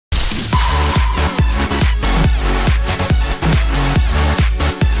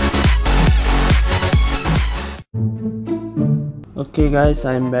Okay guys,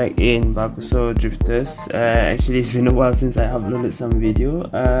 I'm back in Bakusou Drifters. Actually it's been a while since I uploaded some video.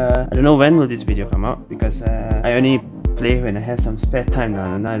 I don't know when will this video come out because I only play when I have some spare time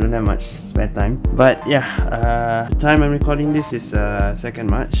now and I don't have much spare time. But yeah, the time I'm recording this is 2nd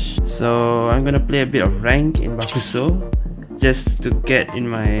March. So I'm gonna play a bit of rank in Bakusou just to get in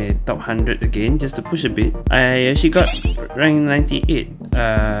my top 100 again, just to push a bit. I actually got rank 98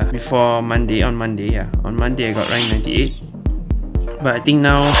 before Monday, on Monday I got rank 98. But I think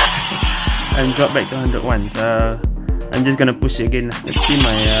now I'm dropped back to 101, so I'm just gonna push it again. Let's see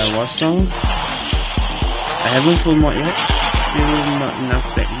my war song. I haven't full mod yet, still not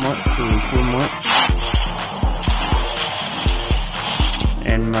enough tech mods to full mod.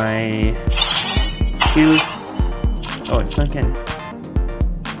 And my skills, oh this one can.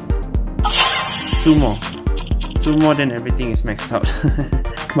 Two more then everything is maxed out.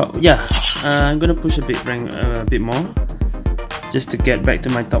 But yeah, I'm gonna push a bit rank a bit more, just to get back to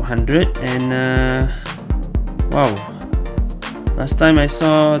my top 100. And wow, last time I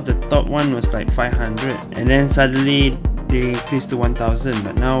saw the top one was like 500 and then suddenly they increased to 1000,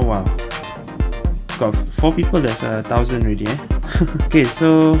 but now wow, got 4 people, there's 1000 already Okay,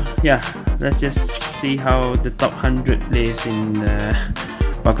 so yeah, let's just see how the top 100 plays in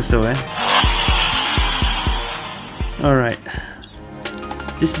Bakusou Alright,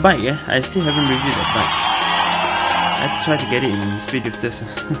 this bike I still haven't reviewed that bike. I have to try to get it in Speed Drifters.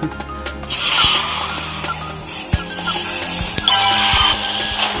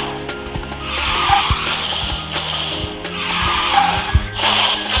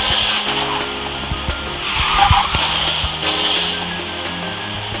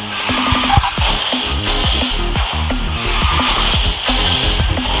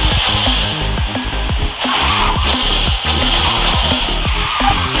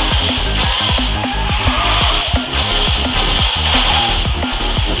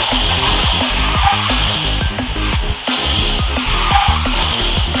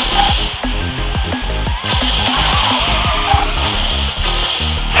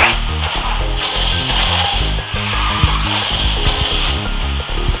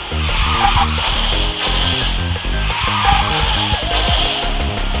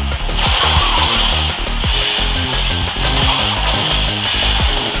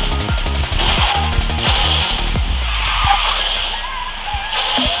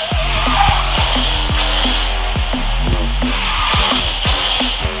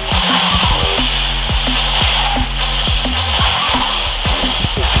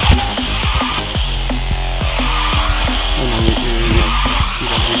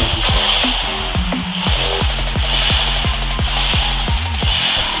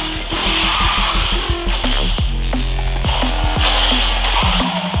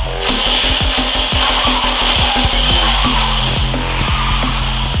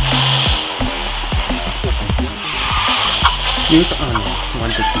 New to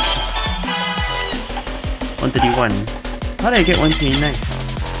 131. How did I get 129?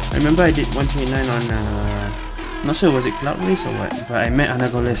 I remember I did 129 on not sure was it Cloud Race or what, but I met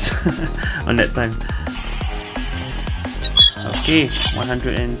Anagoles on that time. Okay,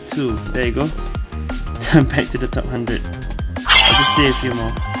 102. There you go. Back to the top 100. I'll just play a few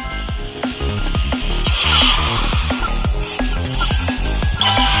more.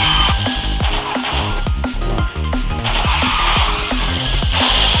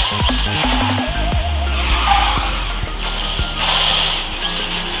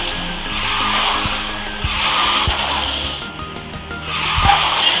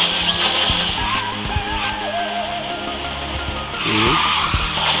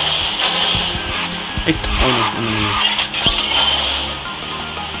 Hey, oh no.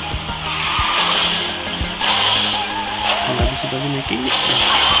 Bakusou doesn't make it.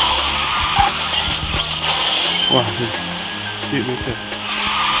 Wow, this speed breaker.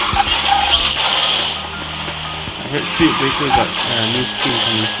 I heard speed breaker got new skin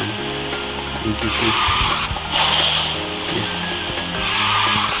coming soon in QQ. Yes.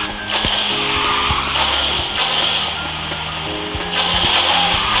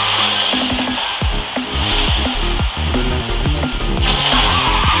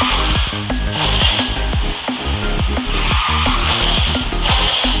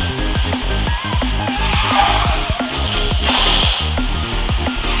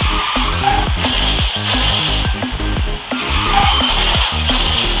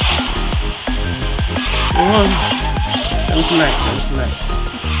 That was lag.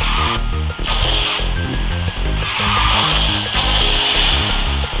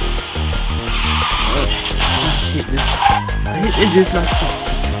 I hate this last part.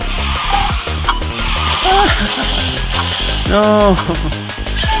 No!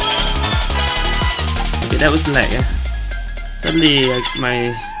 Okay, that was lag, yeah. Suddenly,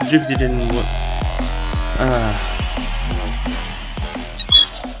 my drift didn't work.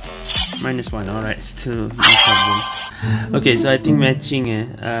 -1, alright, still no problem. Okay, so I think matching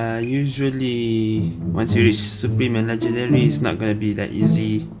usually once you reach Supreme and Legendary, it's not gonna be that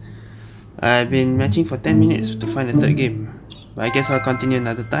easy. I've been matching for 10 minutes to find a third game, but I guess I'll continue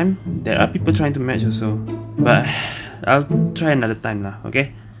another time. There are people trying to match also, but I'll try another time now,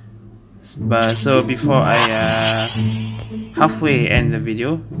 okay? But so before I halfway end the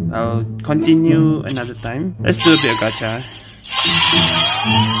video, I'll continue another time. Let's do a bit of gacha.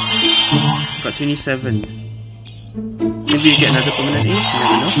 Got 27. Maybe you get another permanent A, you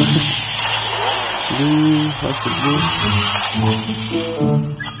never know. Blue, what's the blue?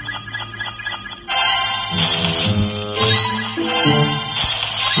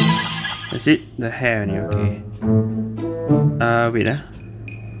 That's it, the hair only, okay. Wait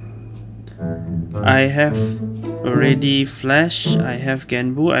I have already Flash, I have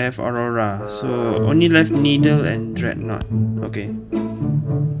Genbu, I have Aurora. So only left Needle and Dreadnought. Okay.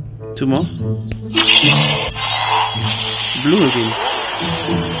 2 more. Blue again.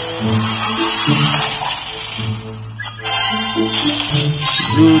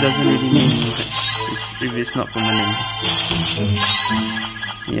 Blue doesn't really mean if it's not permanent.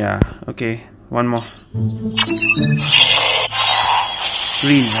 Yeah, okay. 1 more.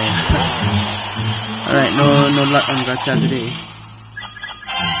 Green. Alright, no luck on gacha today.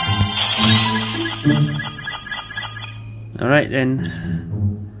 Alright then.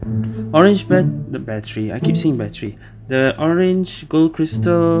 Orange the battery. I keep saying battery. The orange gold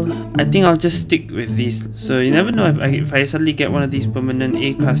crystal. I think I'll just stick with these. So you never know if I suddenly get one of these permanent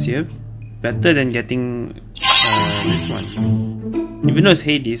A cars here. Better than getting this one. Even though it's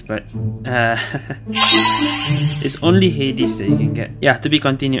Hades, but it's only Hades that you can get. Yeah, to be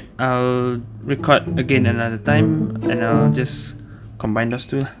continued. I'll record again another time and I'll just combine those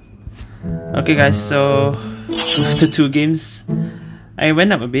two. Okay guys, so after 2 games, I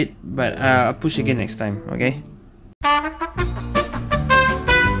went up a bit, but I'll push again next time, okay?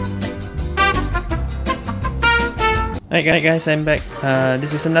 Alright guys, I'm back.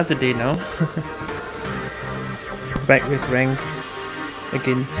 This is another day now. Back with rank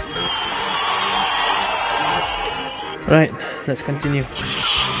again. Right, let's continue.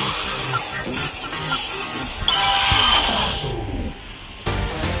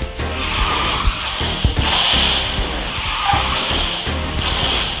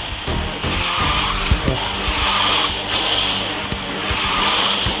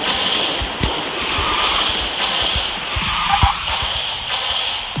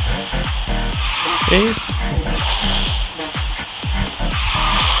 Okay.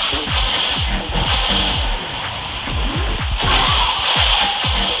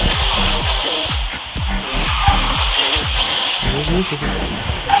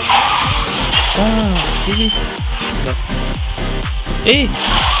 Really? No. Hey!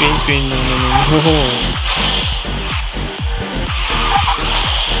 Screen, no.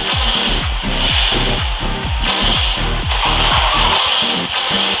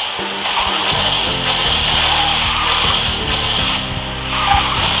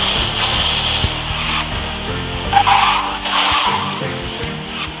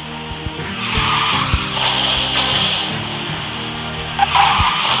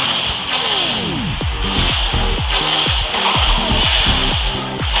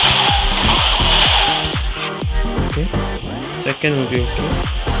 Second will be okay.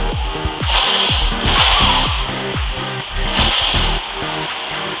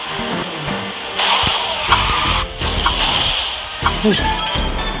 Oh.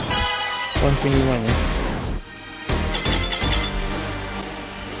 121.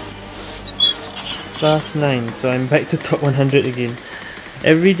 Class 9, so I'm back to top 100 again.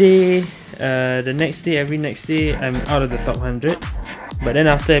 Every day, every next day, I'm out of the top 100. But then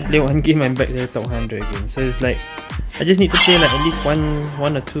after I play one game, I'm back to the top 100 again. So it's like, I just need to play like at least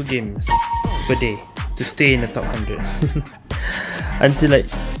one or two games per day to stay in the top 100. Until like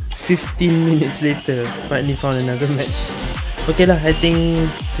 15 minutes later, finally found another match. Okay lah, I think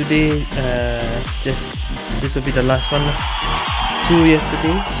today this will be the last one lah. 2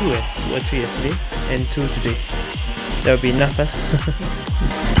 yesterday, 2 or 3 yesterday, and 2 today. That will be enough lah.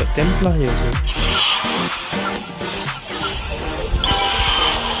 Got Templar here also.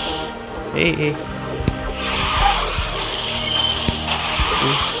 Hey.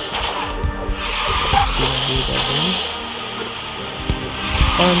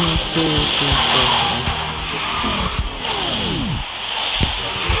 1, 2, 3, 4.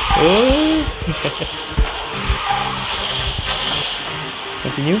 Oh!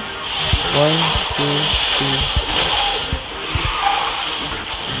 Continue. 1, 2, 3.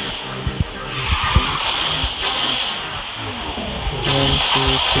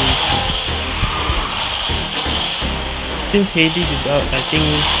 Since Hades is out, I think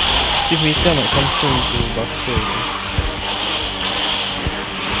Shika might come soon to Bakusou.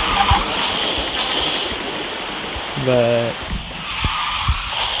 But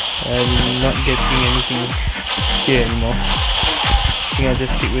I'm not getting anything here anymore. I think I'll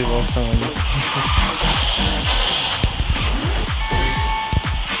just stick with all song only.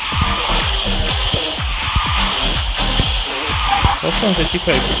 All songs actually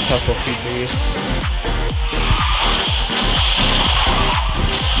quite tough for free players.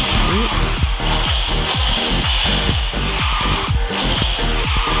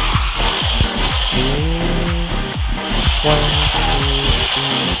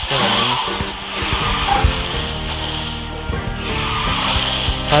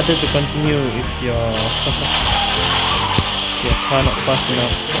 Harder to continue if your car not fast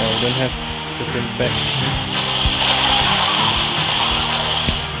enough or don't have certain back.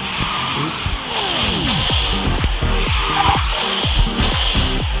 Okay.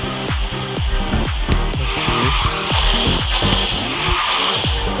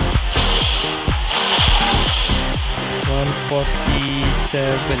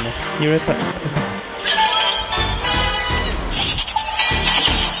 147. New record.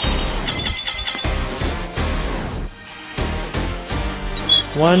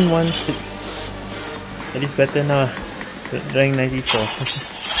 116. At least better now. Rank 94.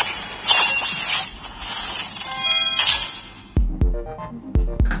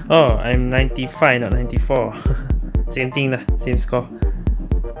 Oh, I'm 95, not 94. Same thing lah, same score.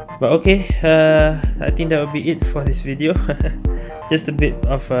 But okay, I think that will be it for this video. Just a bit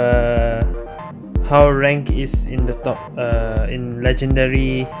of how rank is in the top in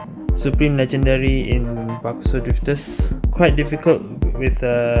legendary, supreme legendary in Bakusou drifters. Quite difficult with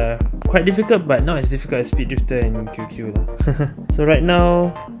quite difficult, but not as difficult as speed drifter and QQ lah. So right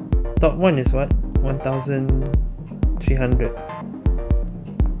now, top 1 is what? 1,300.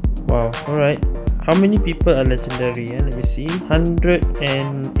 Wow, alright. How many people are legendary? Let me see.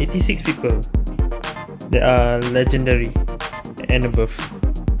 186 people that are legendary and above.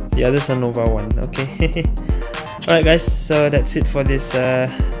 The others are Nova 1. Okay. Alright guys, so that's it for this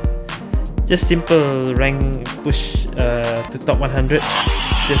just simple rank push to top 100.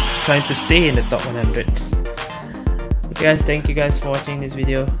 Just trying to stay in the top 100. Okay guys, thank you guys for watching this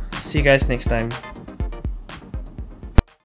video. See you guys next time.